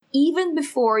even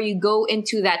before you go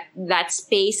into that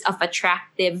space of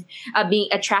being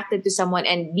attracted to someone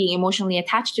and being emotionally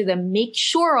attached to them, make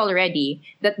sure already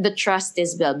that the trust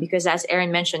is built, because as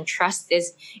Aaron mentioned, trust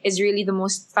is really the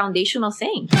most foundational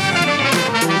thing.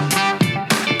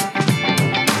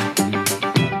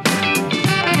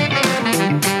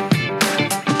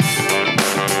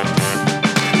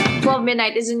 12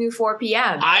 midnight is a new 4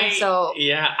 p.m. I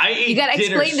ate you gotta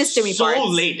dinner explain this to me, so Parts.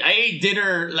 late. I ate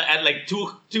dinner at like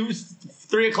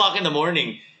 3 o'clock in the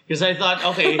morning because I thought,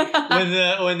 okay,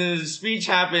 when the speech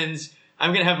happens,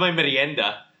 I'm gonna have my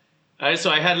merienda. So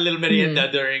I had a little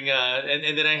merienda during,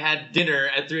 and then I had dinner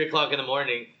at 3 o'clock in the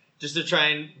morning just to try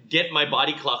and get my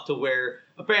body clock to where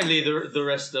apparently the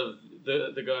rest of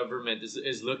the government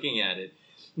is looking at it.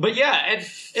 But yeah,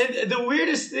 and the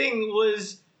weirdest thing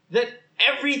was that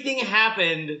everything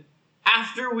happened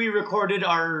after we recorded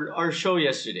our show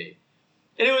yesterday.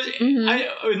 And it was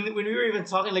when we were even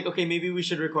talking like, okay, maybe we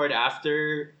should record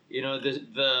after,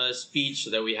 the speech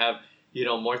so that we have,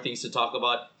 more things to talk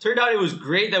about. Turned out it was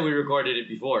great that we recorded it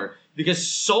before because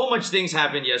so much things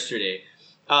happened yesterday.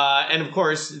 And of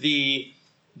course the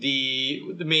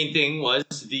main thing was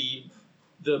the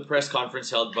press conference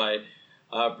held by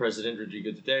President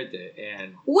Rodrigo Duterte.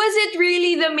 And was it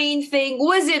really the main thing?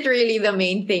 Was it really the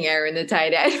main thing, Aaron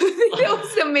Atayde? I don't think that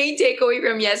was the main takeaway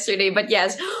from yesterday. But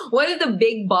yes, one of the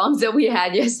big bombs that we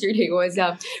had yesterday was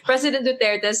President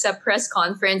Duterte's press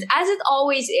conference, as it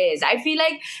always is. I feel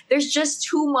like there's just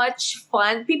too much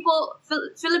fun.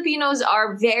 Filipinos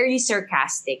are very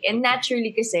sarcastic. And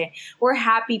naturally kasi, we're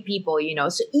happy people,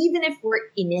 So even if we're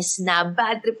inis na,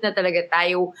 bad trip na talaga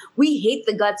tayo, we hate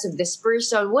the guts of this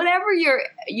person, whatever your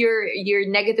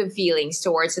negative feelings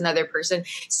towards another person,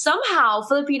 somehow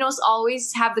Filipinos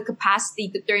always have the capacity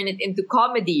to turn it into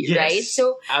comedy, yes, right?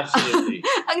 So absolutely.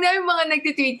 Ang dami mga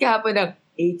nagtitweet kahapon ng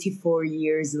 84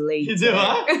 years later.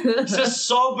 Diba? So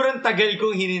sobrang tagal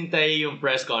kong hinintay yung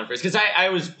press conference because I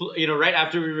was, right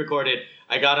after we recorded,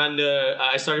 I got on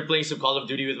I started playing some Call of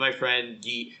Duty with my friend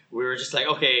Guy. We were just like,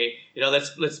 okay,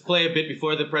 let's play a bit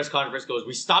before the press conference goes.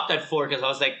 We stopped at 4 because I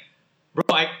was like, bro,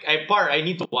 I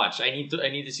need to watch. I need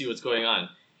to see what's going on.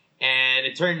 And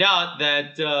it turned out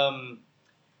that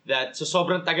so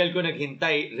sobrang tagal ko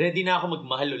naghintay, ready na ako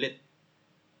magmahal ulit.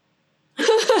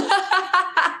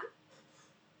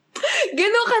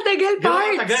 Ganon katagal,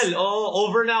 Parts? Ganon katagal. Oh,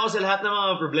 over na ako sa lahat ng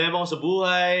mga problema ko sa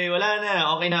buhay. Wala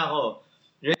na. Okay na ako.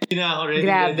 Ready na ako.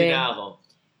 Ready na ako.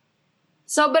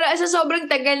 Sobrang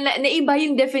tagal na iba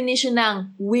yung definition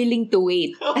ng willing to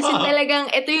wait. Kasi talagang,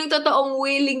 ito yung totoong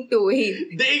willing to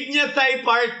wait. Daig niya Thai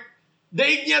part.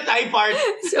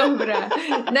 Sobra.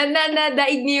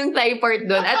 Daig niya yung Thai part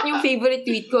doon. At yung favorite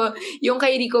tweet ko, yung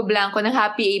kay Rico Blanco ng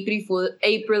Happy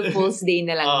April Fool's Day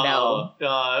na lang daw.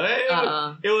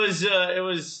 It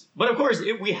was, but of course,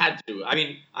 we had to. I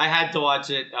mean, I had to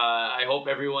watch it. I hope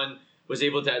everyone was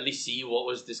able to at least see what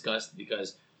was discussed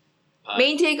because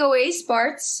main takeaways,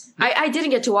 Parts. I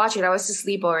didn't get to watch it. I was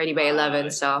asleep already by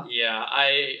 11, so. Yeah,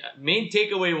 main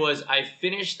takeaway was I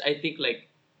finished, I think, like,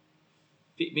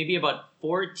 maybe about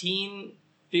 14,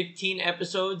 15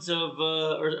 episodes of,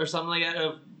 or something like that,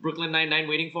 of Brooklyn Nine-Nine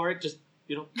waiting for it. Just,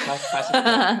 pass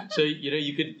it. So,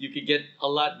 you could get a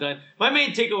lot done. My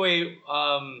main takeaway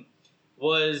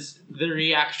was the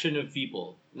reaction of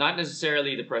people, not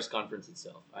necessarily the press conference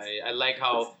itself. I like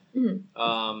how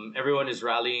everyone is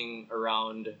rallying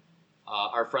around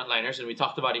our frontliners, and we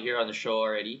talked about it here on the show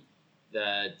already.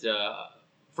 That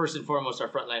first and foremost, our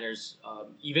frontliners,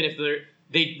 even if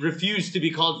they refuse to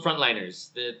be called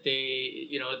frontliners, that they,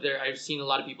 I've seen a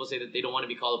lot of people say that they don't want to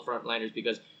be called frontliners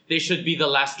because they should be the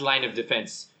last line of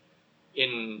defense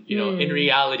in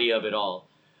reality of it all.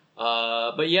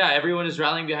 But yeah, everyone is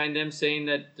rallying behind them, saying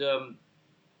that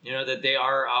that they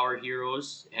are our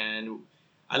heroes. And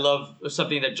I love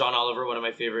something that John Oliver, one of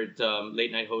my favorite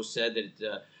late night hosts, said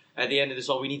that at the end of this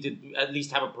all, we need to at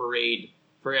least have a parade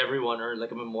for everyone, or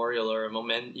like a memorial or a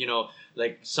moment,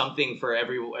 like something for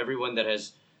everyone that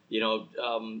has,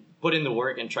 put in the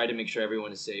work and try to make sure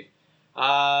everyone is safe.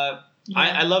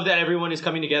 I love that everyone is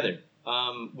coming together,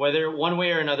 whether one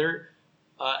way or another.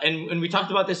 And we talked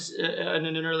about this in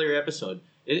an earlier episode.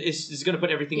 It's going to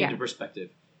put everything into perspective.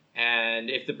 And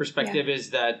if the perspective is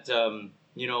that,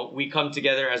 we come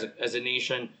together as a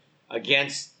nation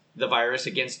against the virus,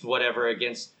 against whatever,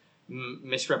 against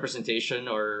misrepresentation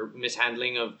or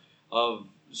mishandling of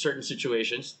certain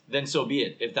situations, then so be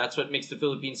it. If that's what makes the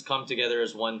Philippines come together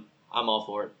as one, I'm all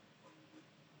for it.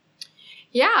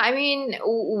 Yeah, I mean,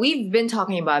 we've been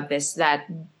talking about this, that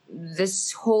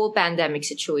this whole pandemic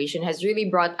situation has really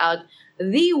brought out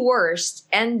the worst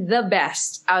and the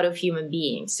best out of human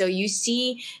beings. So you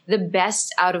see the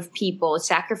best out of people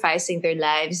sacrificing their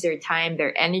lives, their time,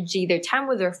 their energy, their time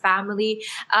with their family.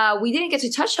 We didn't get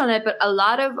to touch on it, but a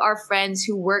lot of our friends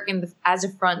who work as a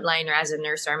frontliner, as a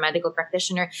nurse or a medical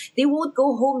practitioner, they won't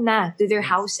go home to their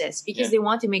houses because they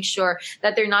want to make sure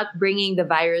that they're not bringing the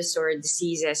virus or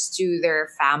diseases to their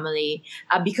family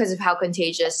because of how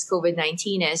contagious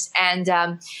COVID-19 is. And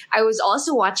I was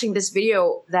also watching this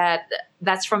video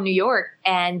that's from New York,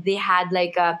 and they had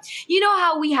like you know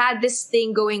how we had this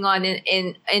thing going on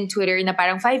in Twitter na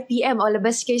parang 5 p.m. o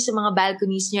labas kayo sa mga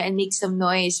balconies nyo and make some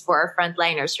noise for our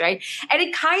frontliners, right? And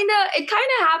it kind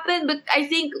of happened, but I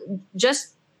think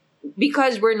just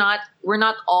because we're not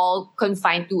all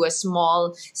confined to a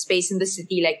small space in the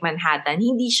city like Manhattan,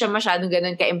 hindi siya masyadong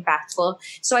ganun ka-impactful.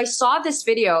 So I saw this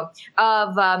video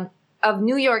of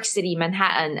New York City,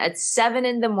 Manhattan, at 7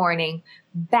 a.m,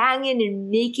 banging and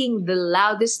making the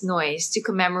loudest noise to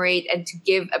commemorate and to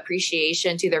give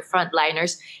appreciation to their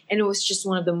frontliners. And it was just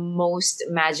one of the most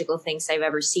magical things I've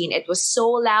ever seen. It was so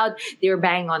loud. They were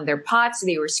banging on their pots.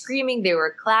 They were screaming. They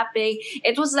were clapping.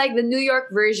 It was like the New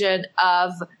York version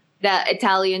of the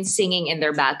Italians singing in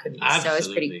their balconies. Absolutely. So it's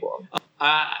pretty cool.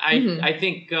 I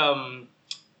think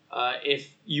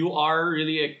if you are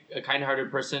really a kind-hearted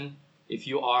person, if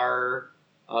you are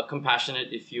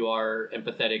compassionate, if you are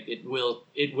empathetic, it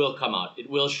will come out. It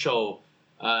will show,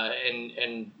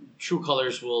 and true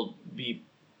colors will be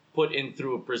put in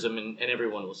through a prism, and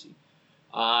everyone will see.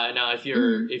 Now, if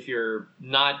you're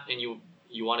not, and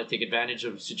you want to take advantage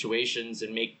of situations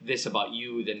and make this about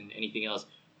you than anything else,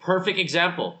 perfect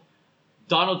example.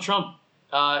 Donald Trump,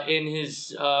 in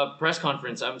his press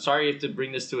conference, I'm sorry if to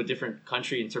bring this to a different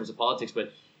country in terms of politics,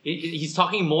 but he's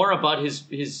talking more about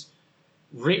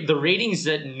the ratings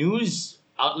that news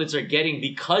outlets are getting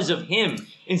because of him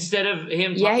instead of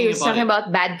him talking about he was talking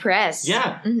about bad press.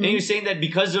 Yeah. Mm-hmm. And he was saying that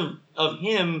because of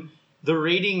him, the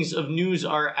ratings of news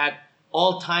are at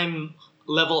all-time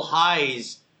level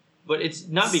highs, but it's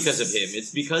not because of him.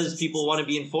 It's because people want to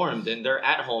be informed and they're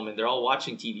at home and they're all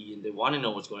watching TV and they want to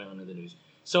know what's going on in the news.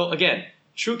 So again,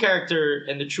 true character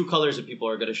and the true colors that people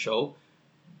are going to show.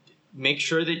 Make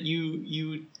sure that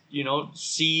you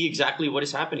see exactly what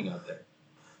is happening out there.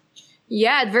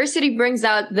 Yeah, adversity brings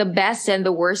out the best and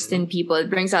the worst in people. It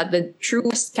brings out the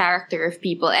truest character of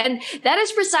people. And that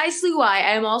is precisely why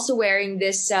I'm also wearing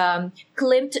this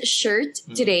Klimt shirt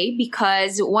today,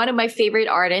 because one of my favorite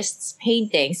artists'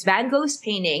 paintings, Van Gogh's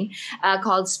painting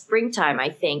called Springtime, I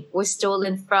think, was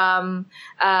stolen from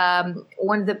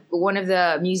one of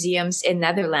the museums in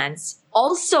Netherlands.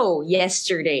 Also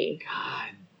yesterday. God.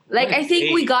 I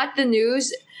think we got the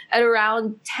news at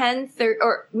around 10:30,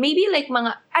 or maybe like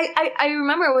mga. I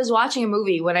remember I was watching a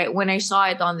movie when I saw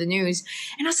it on the news,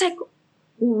 and I was like,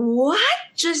 "What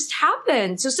just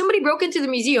happened?" So somebody broke into the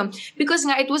museum because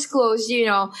it was closed.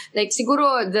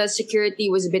 Siguro the security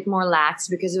was a bit more lax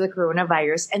because of the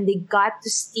coronavirus, and they got to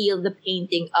steal the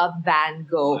painting of Van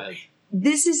Gogh. Wow.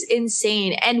 This is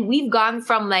insane, and we've gone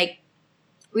from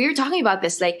we were talking about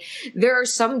this. There are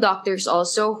some doctors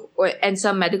also and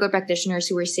some medical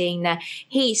practitioners who were saying that,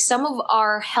 hey, some of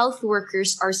our health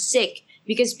workers are sick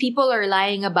because people are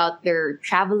lying about their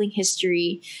traveling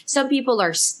history. Some people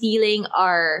are stealing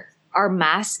our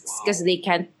masks because they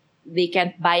can't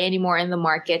buy anymore in the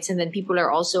markets. And then people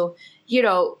are also,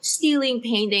 stealing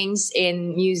paintings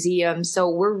in museums. So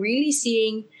we're really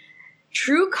seeing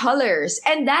true colors.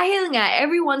 And dahil nga,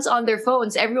 everyone's on their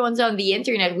phones, everyone's on the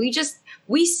internet,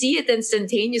 we see it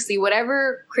instantaneously.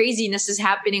 Whatever craziness is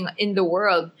happening in the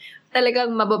world,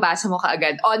 talagang mababasa mo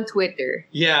kaagad on Twitter.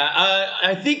 Yeah,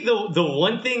 I think the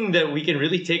one thing that we can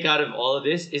really take out of all of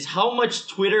this is how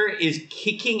much Twitter is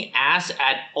kicking ass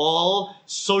at all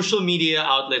social media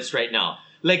outlets right now.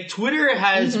 Twitter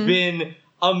has been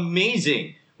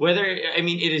amazing.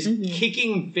 It is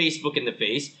kicking Facebook in the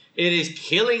face. It is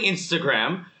killing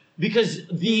Instagram because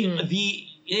the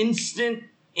instant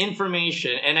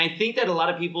information, and I think that a lot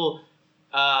of people,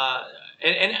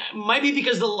 and it might be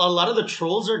because a lot of the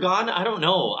trolls are gone. I don't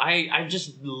know. I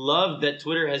just love that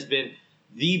Twitter has been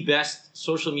the best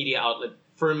social media outlet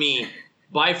for me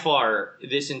by far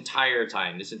this entire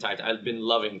time. I've been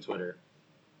loving Twitter.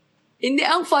 Hindi,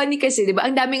 ang funny kasi, di ba,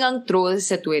 ang daming ang trolls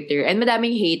sa Twitter and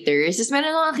madaming haters. Tapos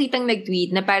meron akong nakitang nag-tweet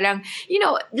na parang,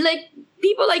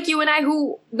 people like you and I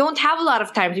who don't have a lot of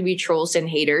time to be trolls and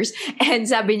haters. And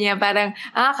sabi niya parang,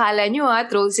 akala nyo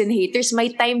trolls and haters,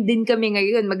 may time din kami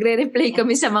ngayon. Magre-reply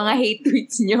kami sa mga hate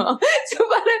tweets nyo. So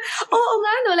parang,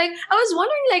 I was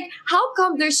wondering, how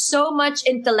come there's so much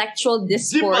intellectual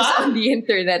discourse on the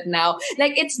internet now?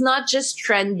 It's not just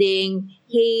trending,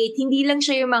 hate. Hindi lang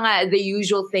siya yung mga the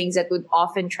usual things that would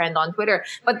often trend on Twitter.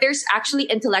 But there's actually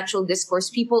intellectual discourse.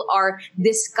 People are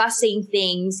discussing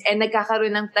things and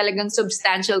nagkakaroon ng talagang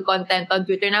substantial content on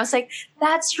Twitter. And I was like,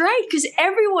 that's right, because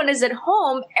everyone is at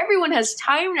home. Everyone has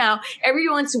time now.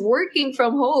 Everyone's working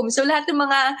from home. So lahat ng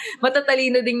mga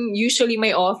matatalino ding usually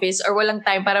may office or walang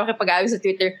time para makipag-away sa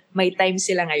Twitter, may time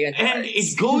sila ngayon. And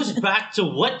it goes back to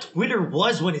what Twitter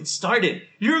was when it started.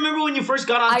 You remember when you first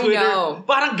got on I Twitter? know.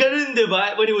 Parang ganun,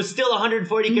 diba? When it was still 140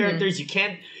 characters, you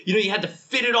can't, you had to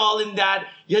fit it all in that.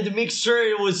 You had to make sure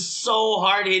it was so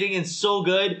hard-hitting and so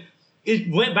good.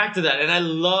 It went back to that, and I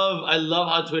love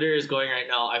how Twitter is going right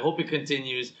now. I hope it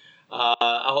continues.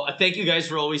 Thank you guys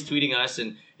for always tweeting us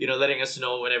and letting us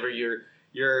know whenever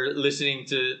you're listening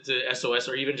to SOS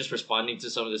or even just responding to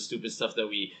some of the stupid stuff that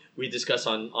we discuss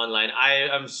online. I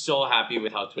am so happy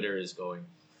with how Twitter is going.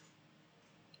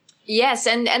 Yes,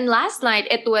 and last night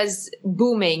it was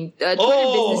booming. Twitter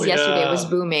business yesterday was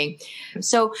booming.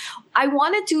 So I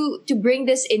wanted to bring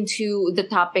this into the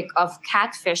topic of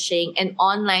catfishing and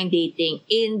online dating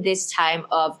in this time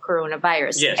of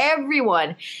coronavirus. Yes.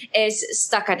 Everyone is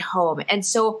stuck at home. And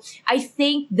so I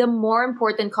think the more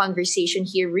important conversation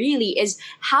here really is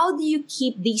how do you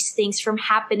keep these things from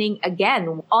happening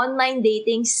again? Online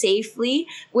dating safely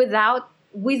without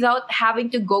having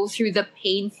to go through the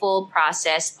painful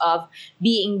process of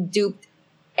being duped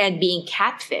and being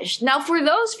catfished. Now, for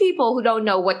those people who don't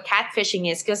know what catfishing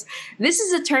is, because this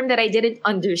is a term that I didn't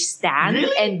understand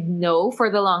and know for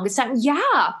the longest time.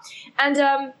 Yeah. And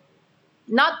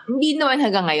hindi naman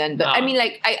hanggang ngayon, but I mean,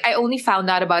 like, I only found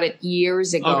out about it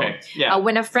years ago. Okay, yeah.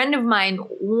 When a friend of mine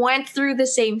went through the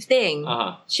same thing.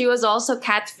 She was also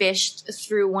catfished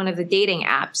through one of the dating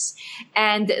apps.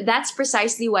 And that's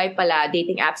precisely why pala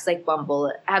dating apps like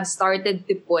Bumble have started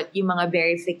to put yung mga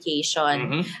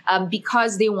verification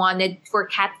because they wanted for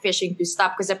catfishing to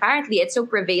stop, because apparently it's so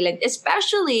prevalent,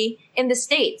 especially in the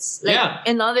States. Like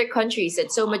in other countries,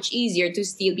 it's so much easier to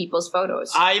steal people's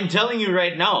photos. I'm telling you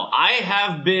right now, I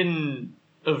have been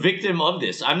a victim of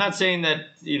this. I'm not saying that,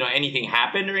 anything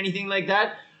happened or anything like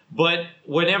that, but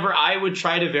whenever I would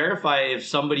try to verify if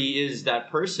somebody is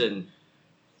that person,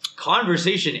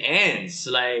 conversation ends.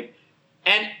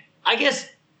 And I guess,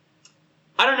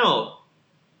 I don't know.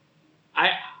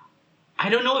 I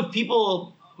don't know if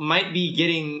people might be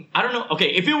getting, I don't know.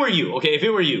 Okay, if it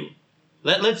were you,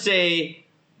 let's say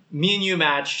me and you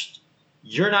matched,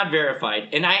 you're not verified,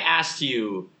 and I asked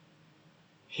you,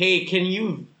 hey, can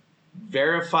you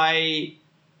verify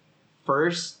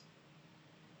first?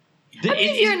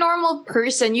 If you're a normal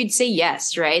person, you'd say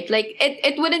yes, right? Like,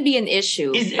 it wouldn't be an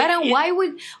issue. Why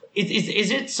would...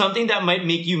 Is it something that might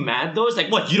make you mad, though? It's like,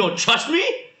 what, you don't trust me?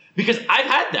 Because I've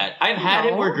had that. I've had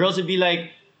it where girls would be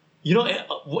like,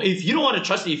 if you don't want to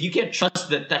trust me, if you can't trust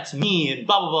that that's me and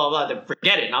blah, blah, blah, blah, then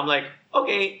forget it. And I'm like,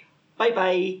 okay,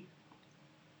 bye-bye.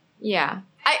 Yeah.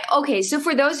 Okay, so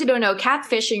for those who don't know,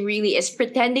 catfishing really is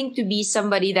pretending to be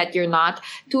somebody that you're not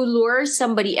to lure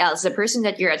somebody else, the person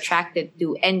that you're attracted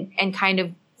to, and kind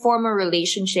of form a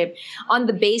relationship on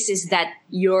the basis that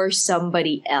you're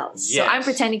somebody else. Yes. So I'm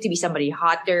pretending to be somebody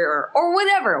hotter or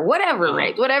whatever,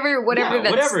 right? Whatever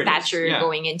that stature you're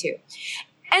going into.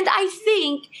 And I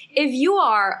think if you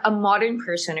are a modern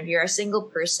person, if you're a single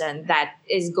person that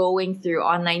is going through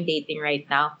online dating right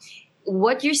now,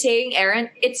 what you're saying, Aaron,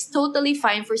 it's totally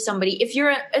fine for somebody if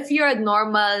you're a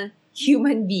normal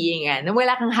human being and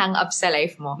wala kang hang-up sa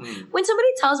life mo. When somebody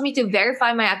tells me to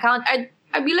verify my account, I'd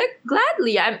be like,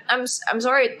 gladly. I'm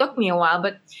sorry it took me a while,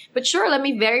 but sure, let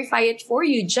me verify it for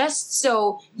you, just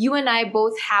so you and I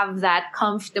both have that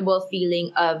comfortable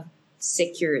feeling of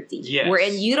security. Yes.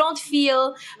 Wherein you don't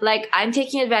feel like I'm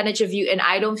taking advantage of you, and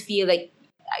I don't feel like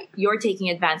you're taking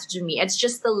advantage of me. It's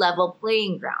just the level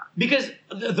playing ground. Because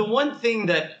the one thing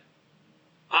that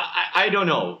I don't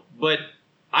know, but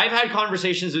I've had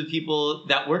conversations with people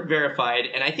that weren't verified,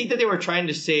 and I think that they were trying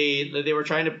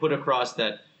to put across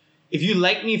that if you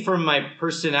like me for my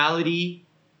personality,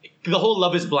 the whole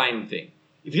love is blind thing.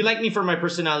 If you like me for my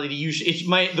personality,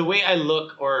 the way I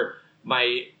look or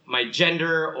my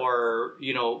gender or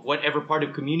whatever part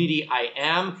of community I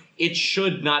am, it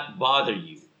should not bother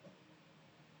you.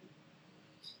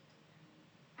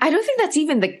 I don't think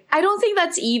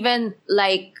that's even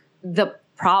like the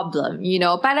problem,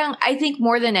 Parang I think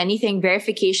more than anything,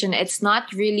 verification, it's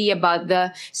not really about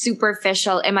the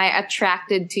superficial, am I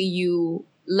attracted to you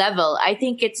level. I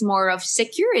think it's more of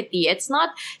security. It's not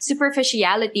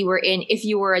superficiality wherein if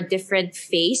you were a different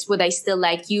face, would I still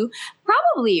like you?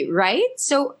 Probably, right?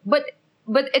 So, but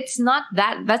it's not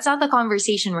that. That's not the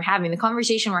conversation we're having. The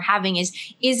conversation we're having is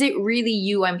it really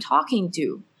you I'm talking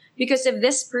to? Because if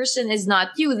this person is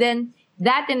not you, then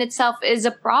that in itself is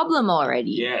a problem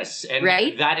already. Yes, and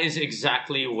right? that is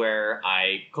exactly where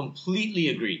I completely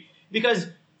agree. Because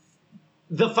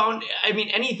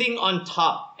anything on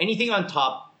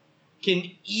top can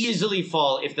easily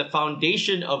fall if the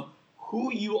foundation of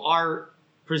who you are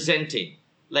presenting,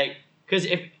 like, because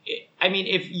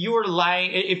if you're lying,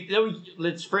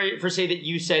 let's for say that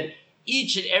you said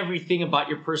each and everything about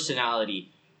your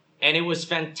personality, and it was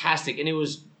fantastic, and it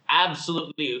was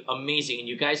absolutely amazing, and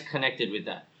you guys connected with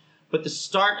that. But the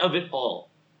start of it all,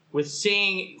 with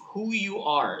saying who you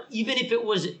are, even if it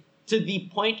was to the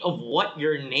point of what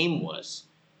your name was,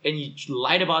 and you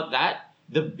lied about that,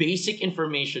 the basic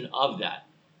information of that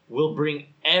will bring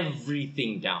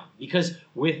everything down. Because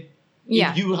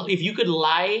if you could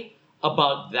lie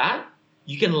about that,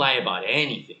 you can lie about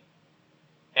anything.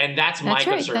 And that's my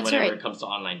concern whenever it comes to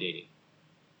online dating.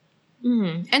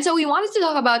 Mm-hmm. And so we wanted to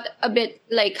talk about a bit,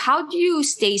 like, how do you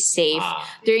stay safe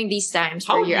during these times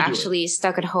where you're actually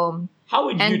stuck at home? How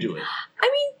would you do it? I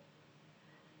mean,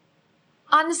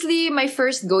 honestly, my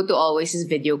first go-to always is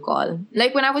video call.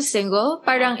 Like when I was single,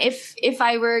 parang if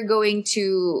I were going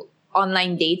to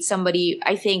online date somebody,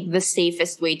 I think the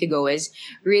safest way to go is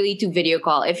really to video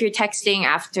call. If you're texting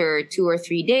after 2 or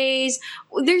 3 days,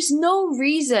 there's no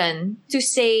reason to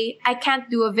say, I can't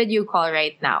do a video call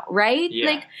right now, right? Yeah.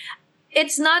 Like,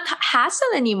 it's not hassle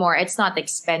anymore. It's not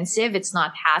expensive. It's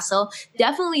not hassle.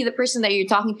 Definitely the person that you're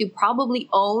talking to probably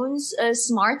owns a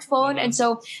smartphone. And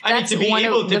so that's to be one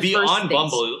able of to the be first on things.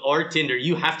 Bumble or Tinder,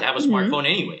 you have to have a smartphone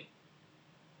anyway.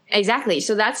 Exactly.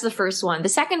 So that's the first one. The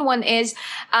second one is,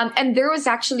 and there was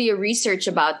actually a research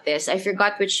about this. I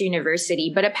forgot which university,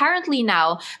 but apparently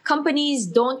now companies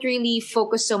don't really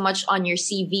focus so much on your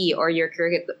CV or your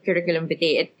curriculum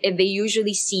vitae. They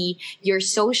usually see your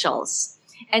socials.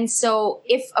 And so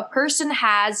if a person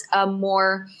has a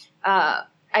more, a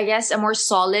more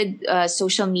solid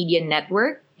social media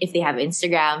network, if they have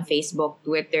Instagram, Facebook,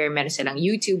 Twitter, meron silang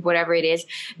YouTube, whatever it is,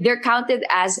 they're counted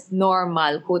as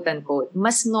normal, quote unquote.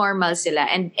 Mas normal sila.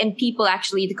 And people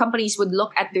actually, the companies would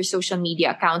look at their social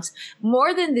media accounts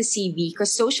more than the CV,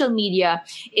 because social media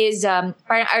is a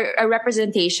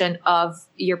representation of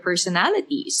your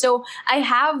personality. So I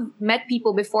have met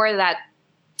people before that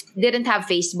didn't have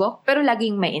Facebook, pero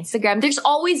laging may Instagram. There's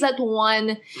always that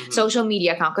one social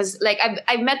media account, because like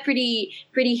I've met pretty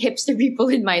hipster people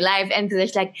in my life, and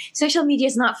there's like, social media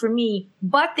is not for me,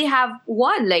 but they have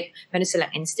one, like meron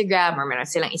silang Instagram or meron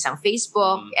silang isang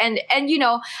Facebook, and you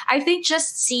know, I think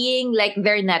just seeing like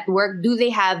their network, do they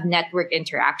have network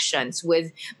interactions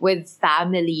with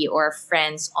family or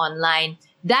friends online?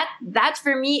 That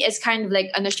for me is kind of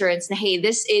like an assurance that, hey,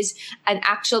 this is an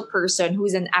actual person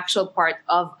who's an actual part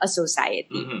of a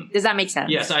society. Does that make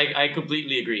sense? Yes, I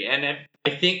completely agree. And I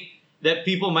think that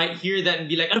people might hear that and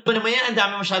be like, ano ba naman yan? Ang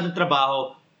dami masyadong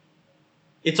trabaho.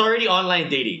 It's already online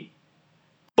dating.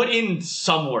 Put in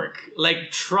some work. Like,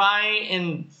 try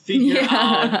and figure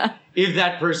out if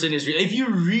that person is real. If you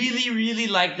really, really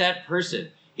like that person,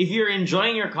 if you're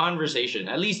enjoying your conversation,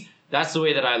 at least that's the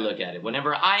way that I look at it.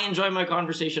 Whenever I enjoy my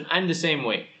conversation, I'm the same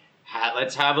way.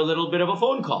 Let's have a little bit of a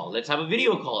phone call. Let's have a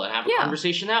video call and have a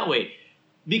conversation that way.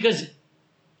 Because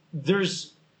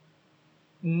there's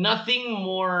nothing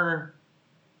more...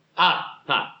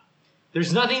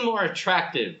 There's nothing more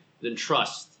attractive than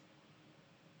trust.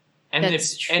 And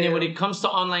and when it comes to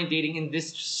online dating in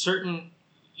this certain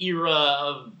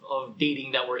era of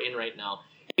dating that we're in right now,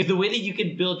 if the way that you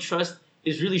can build trust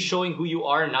is really showing who you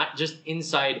are, not just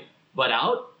inside but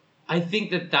out, I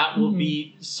think that will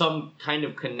be some kind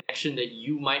of connection that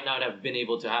you might not have been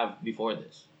able to have before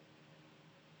this.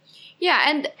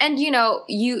 Yeah, and you know,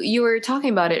 you were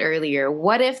talking about it earlier.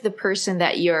 What if the person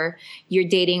that you're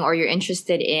dating or you're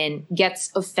interested in gets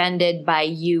offended by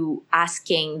you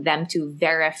asking them to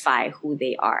verify who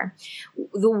they are?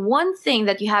 The one thing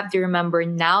that you have to remember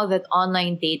now that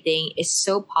online dating is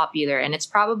so popular, and it's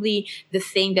probably the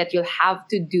thing that you'll have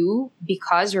to do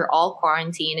because you're all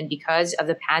quarantined and because of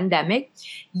the pandemic,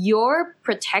 your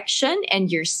protection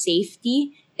and your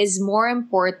safety is more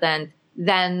important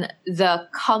than the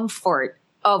comfort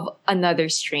of another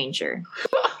stranger.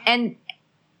 And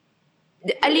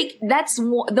like, that's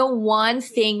the one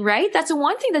thing, right? That's the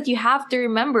one thing that you have to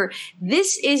remember.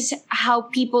 This is how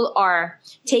people are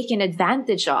taken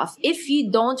advantage of. If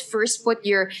you don't first put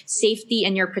your safety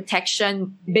and your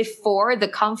protection before the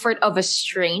comfort of a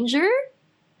stranger,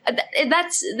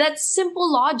 That's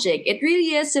simple logic. It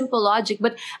really is simple logic,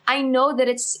 but I know that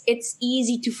it's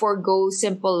easy to forego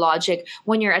simple logic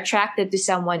when you're attracted to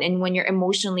someone and when you're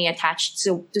emotionally attached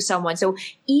to someone. So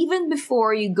even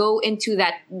before you go into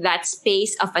that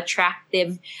space of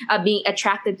being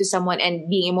attracted to someone and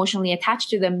being emotionally attached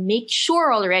to them, make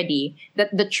sure already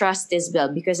that the trust is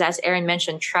built, because as Aaron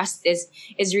mentioned, trust is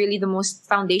really the most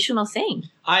foundational thing.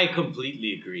 I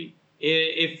completely agree.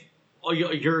 If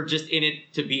you're just in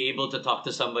it to be able to talk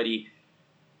to somebody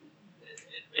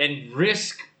and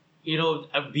risk,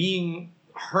 being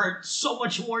hurt so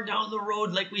much more down the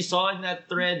road, like we saw in that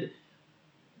thread,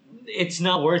 it's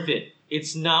not worth it.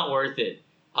 It's not worth it.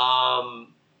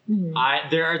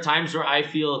 There are times where I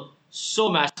feel so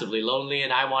massively lonely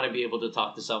and I want to be able to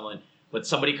talk to someone, but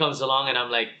somebody comes along and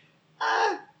I'm like,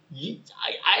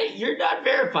 you're not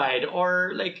verified,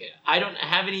 or like I don't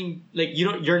have any, like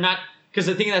you're not. Because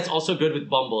the thing that's also good with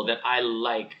Bumble that I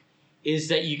like is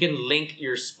that you can link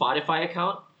your Spotify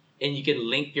account and you can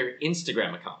link your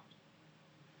Instagram account.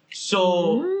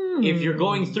 So if you're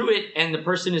going through it and the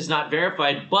person is not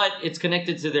verified, but it's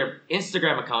connected to their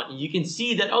Instagram account, and you can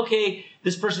see that, okay,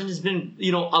 this person has been,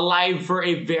 alive for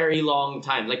a very long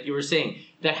time, like you were saying,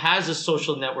 that has a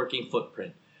social networking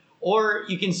footprint. Or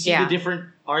you can see the different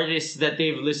artists that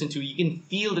they've listened to. You can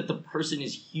feel that the person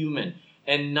is human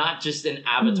and not just an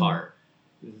avatar.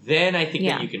 Then I think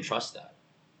that you can trust that.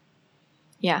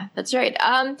 Yeah, that's right.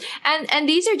 And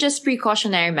these are just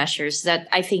precautionary measures that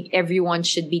I think everyone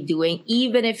should be doing,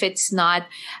 even if it's not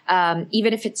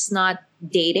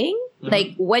dating.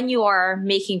 Like when you are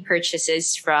making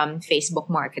purchases from Facebook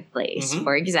Marketplace,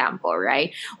 for example,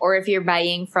 right? Or if you're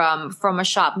buying from a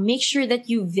shop, make sure that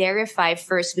you verify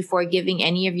first before giving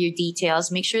any of your details.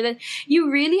 Make sure that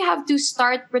you really have to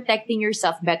start protecting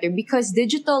yourself better, because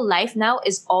digital life now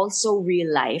is also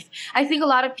real life. I think a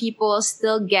lot of people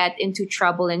still get into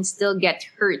trouble and still get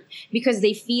hurt because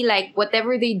they feel like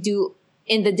whatever they do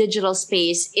in the digital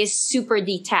space is super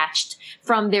detached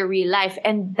from their real life.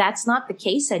 And that's not the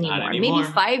case anymore. Not anymore.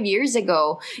 Maybe 5 years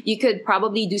ago, you could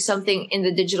probably do something in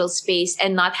the digital space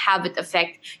and not have it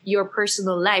affect your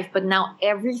personal life. But now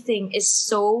everything is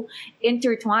so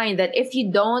intertwined that if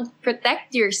you don't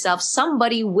protect yourself,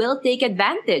 somebody will take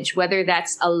advantage, whether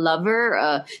that's a lover,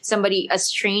 a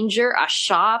stranger, a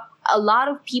shop. A lot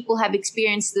of people have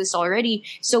experienced this already,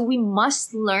 so we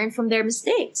must learn from their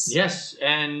mistakes. Yes,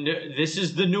 and this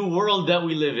is the new world that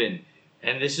we live in.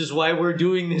 And this is why we're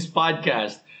doing this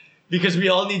podcast, because we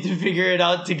all need to figure it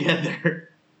out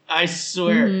together. I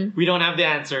swear, we don't have the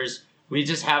answers. We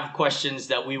just have questions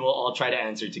that we will all try to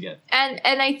answer together. And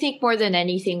I think more than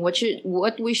anything,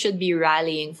 what we should be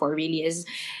rallying for really is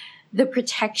the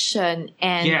protection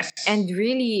and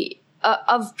really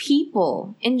of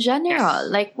people in general.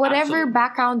 Like whatever Absolutely.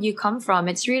 background you come from,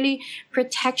 it's really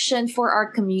protection for our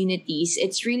communities.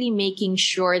 It's really making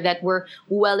sure that we're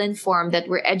well informed, that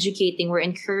we're educating, we're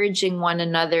encouraging one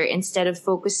another instead of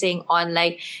focusing on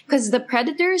because the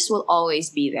predators will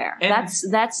always be there. And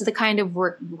that's the kind of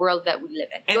world that we live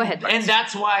in. Go ahead, Lars. And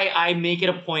that's why I make it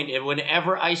a point. And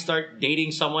whenever I start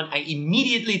dating someone, I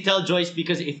immediately tell Joyce,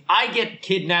 because if I get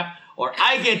kidnapped or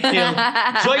I get killed,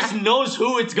 Joyce knows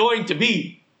who it's going to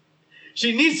be.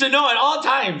 She needs to know at all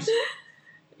times.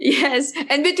 Yes.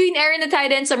 And between Aaron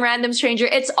Atayde and some random stranger,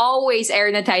 it's always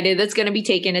Aaron Atayde that's going to be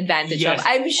taken advantage of.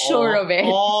 I'm sure of it.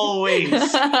 Always.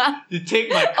 You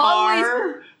take my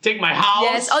car, take my house.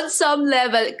 Yes, on some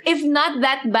level. If not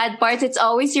that bad part, it's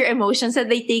always your emotions that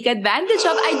they take advantage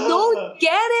of. I don't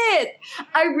get it.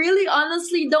 I really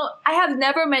honestly don't. I have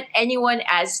never met anyone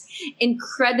as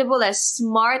incredible, as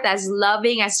smart, as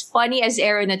loving, as funny as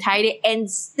Aaron Atayde, and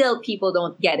still people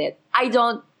don't get it.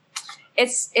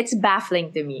 It's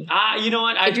baffling to me. You know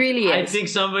what? It really is.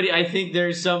 I think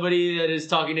there's somebody that is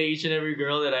talking to each and every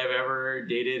girl that I've ever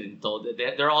dated and told that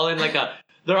they're all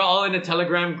in a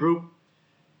Telegram group.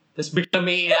 Tapos bigla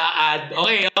may ad.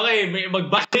 Okay,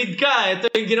 magbayad ka. Ito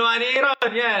yung ginawa ni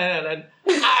Aaron. Yeah.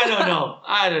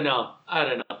 I don't know.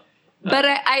 But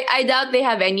I doubt they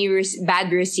have any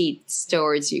bad receipts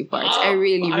towards you, Parts. I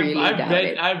really doubt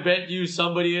it. I bet you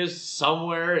somebody is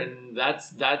somewhere, and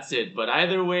that's it. But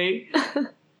either way,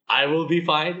 I will be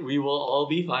fine. We will all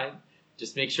be fine.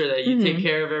 Just make sure that you take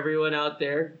care of everyone out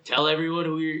there. Tell everyone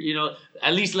who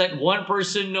at least let one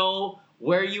person know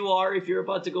where you are if you're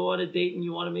about to go on a date and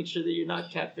you want to make sure that you're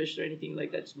not catfished or anything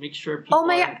like that. Just make sure people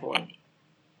are informed.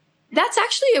 That's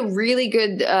actually a really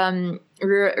good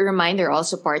reminder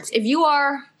also, Parts. If you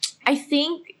are, I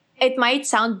think it might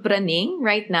sound praning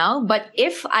right now, but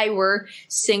if I were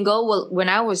single, well, when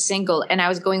I was single and I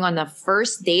was going on a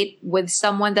first date with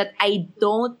someone that I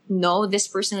don't know, this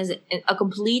person is a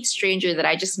complete stranger that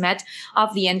I just met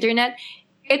off the internet,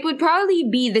 it would probably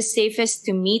be the safest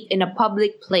to meet in a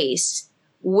public place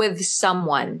with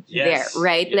someone there,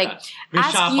 right? Yeah. Like, May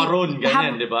ask you, chaperone,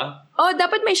 ganyan, di ba? oh,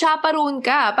 dapat may chaperone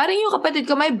ka. Parang yung kapatid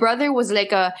ko, my brother was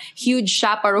like a huge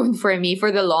chaperone for me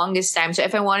for the longest time. So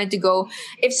if I wanted to go,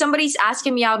 if somebody's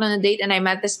asking me out on a date and I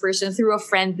met this person through a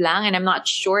friend lang and I'm not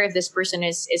sure if this person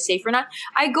is safe or not,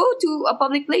 I go to a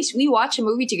public place. We watch a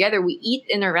movie together. We eat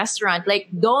in a restaurant. Like,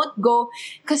 don't go,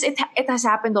 because it has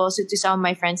happened also to some of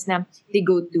my friends na they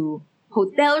go to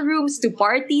hotel rooms to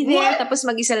party there, tapos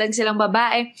mag-isa lang silang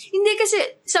babae. Hindi kasi,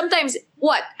 sometimes,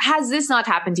 what? Has this not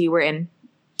happened to you? We're in.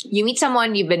 You meet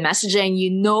someone, you've been messaging, you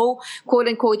know, quote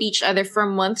unquote, each other for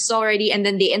months already, and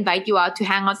then they invite you out to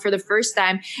hang out for the first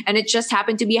time, and it just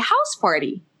happened to be a house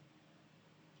party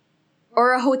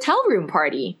or a hotel room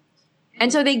party.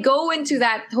 And so they go into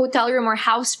that hotel room or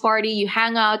house party, you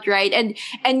hang out, right?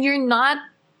 And you're not,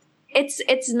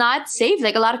 it's not safe.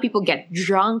 Like, a lot of people get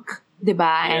drunk, diba?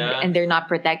 And they're not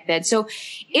protected. So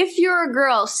if you're a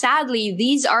girl, sadly,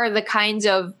 these are the kinds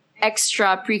of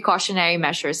extra precautionary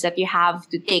measures that you have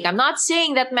to take. I'm not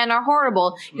saying that men are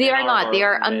horrible. They are not. Horrible. They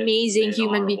are amazing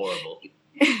human beings.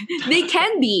 They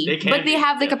can be, but they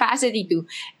have the capacity to.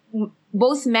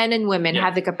 Both men and women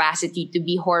have the capacity to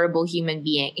be horrible human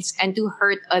beings and to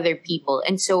hurt other people.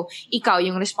 And so, ikaw,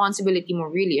 yung responsibility mo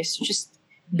really is to just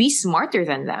be smarter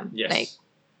than them. Yes. Like,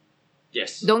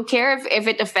 yes. Don't care if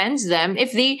it offends them.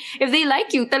 If they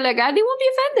like you talaga, they won't be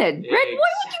offended. Right? Why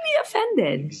would you be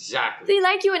offended? Exactly. If they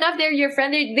like you enough, they're your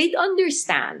friend, they'd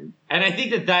understand. And I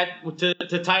think that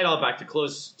to tie it all back, to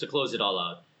close it all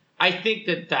out, I think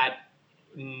that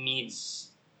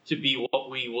needs to be what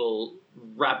we will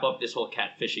wrap up this whole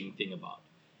catfishing thing about.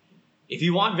 If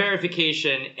you want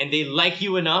verification and they like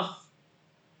you enough,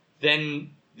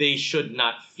 then they should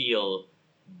not feel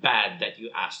bad that you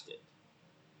asked it.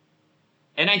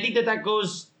 And I think that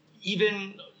goes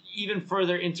even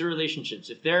further into relationships.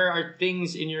 If there are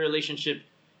things in your relationship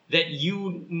that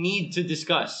you need to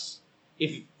discuss,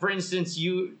 if, for instance,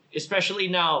 you, especially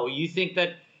now, you think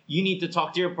that you need to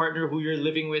talk to your partner who you're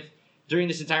living with during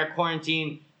this entire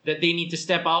quarantine, that they need to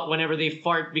step out whenever they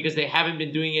fart because they haven't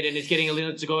been doing it and it's getting a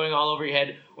little to going all over your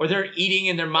head, or they're eating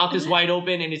and their mouth is wide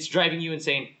open and it's driving you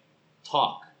insane,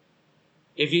 talk.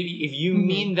 If you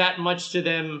mean that much to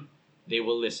them, they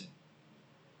will listen.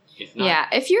 If not, yeah,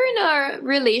 if you're in a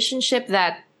relationship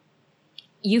that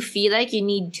you feel like you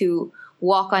need to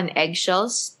walk on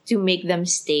eggshells to make them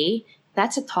stay,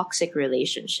 that's a toxic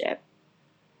relationship.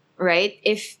 Right?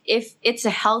 If it's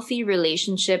a healthy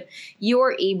relationship,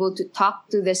 you're able to talk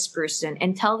to this person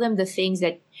and tell them the things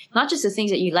that, not just the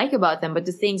things that you like about them, but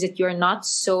the things that you're not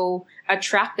so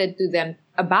attracted to them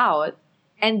about,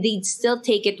 and they'd still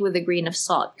take it with a grain of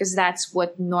salt because that's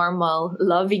what normal,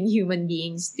 loving human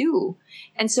beings do.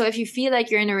 And so if you feel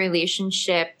like you're in a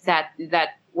relationship that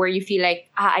where you feel like,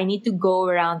 I need to go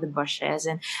around the bushes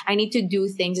and I need to do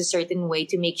things a certain way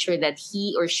to make sure that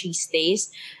he or she stays,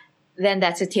 then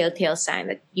that's a telltale sign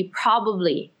that you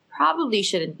probably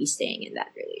shouldn't be staying in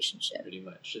that relationship. Pretty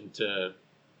much. And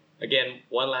again,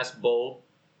 one last bow.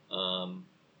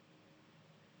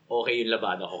 Okay yung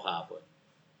labada ko kahapon.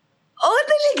 Oh,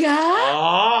 talaga?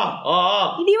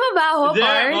 Oo. Hindi mabaho,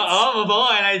 parts? Oo,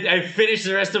 mabaho. And I finished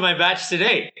the rest of my batch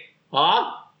today.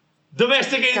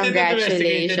 Domesticated.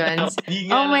 Congratulations.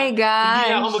 Oh my gosh.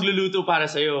 Hindi ako magluluto para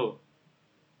sa'yo.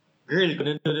 Girl, kung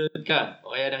nanonood ka,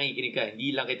 o kaya nakikinig ka,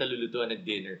 hindi lang kita lulutuan ng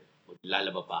dinner.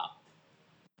 Lalaba pa ako.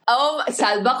 Oh,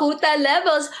 salbakuta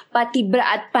levels. Pati bra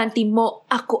at panty mo,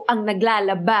 ako ang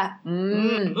naglalaba.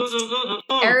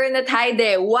 Aaron at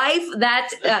Heide, wife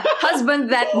that, husband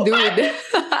that dude.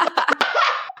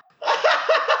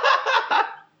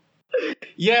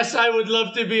 Yes, I would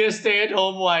love to be a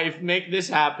stay-at-home wife. Make this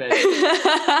happen.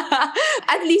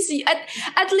 At least you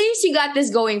got this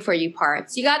going for you,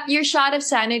 Parts. You got your shot of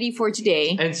sanity for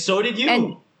today. And so did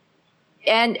you.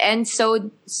 And so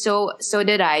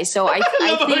did I. So I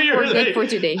think we're good for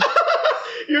today.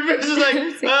 Your face is like,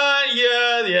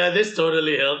 yeah, this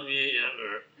totally helped me.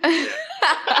 Yeah.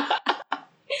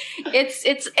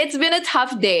 It's been a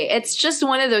tough day. It's just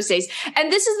one of those days.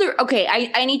 And this is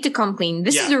I need to come clean.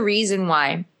 This is the reason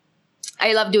why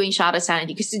I love doing Shot of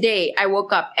Sanity. Because today I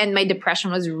woke up and my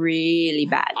depression was really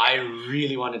bad. I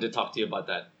really wanted to talk to you about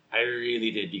that. I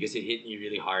really did, because it hit me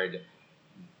really hard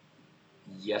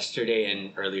yesterday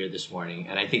and earlier this morning.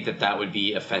 And I think that would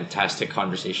be a fantastic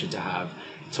conversation to have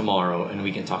tomorrow, and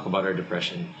we can talk about our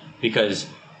depression. Because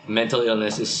mental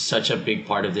illness is such a big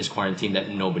part of this quarantine that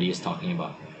nobody is talking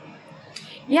about.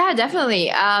 Yeah, definitely.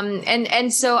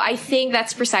 And so I think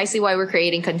that's precisely why we're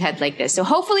creating content like this. So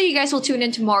hopefully you guys will tune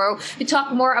in tomorrow to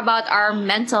talk more about our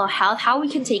mental health, how we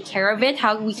can take care of it,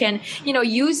 how we can,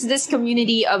 use this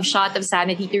community of Shot of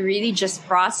Sanity to really just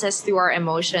process through our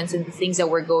emotions and the things that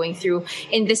we're going through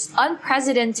in this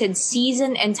unprecedented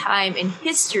season and time in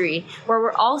history where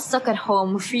we're all stuck at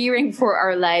home, fearing for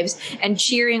our lives and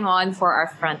cheering on for our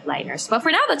frontliners. But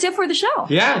for now, that's it for the show.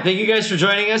 Yeah, thank you guys for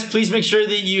joining us. Please make sure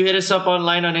that you hit us up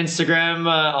online on Instagram,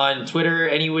 on Twitter,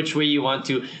 any which way you want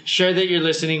to. Share that you're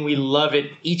listening. We love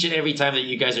it each and every time that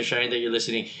you guys are sharing that you're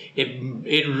listening.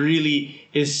 It really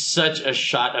is such a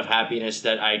shot of happiness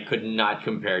that I could not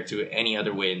compare to any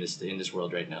other way in this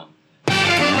world right now.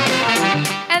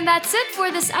 And that's it for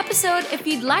this episode. If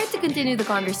you'd like to continue the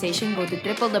conversation, go to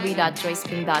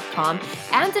www.joyspring.com.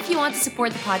 And if you want to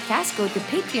support the podcast, go to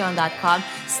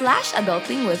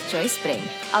patreon.com/adultingwithjoyspring.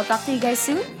 I'll talk to you guys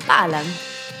soon. Paalam!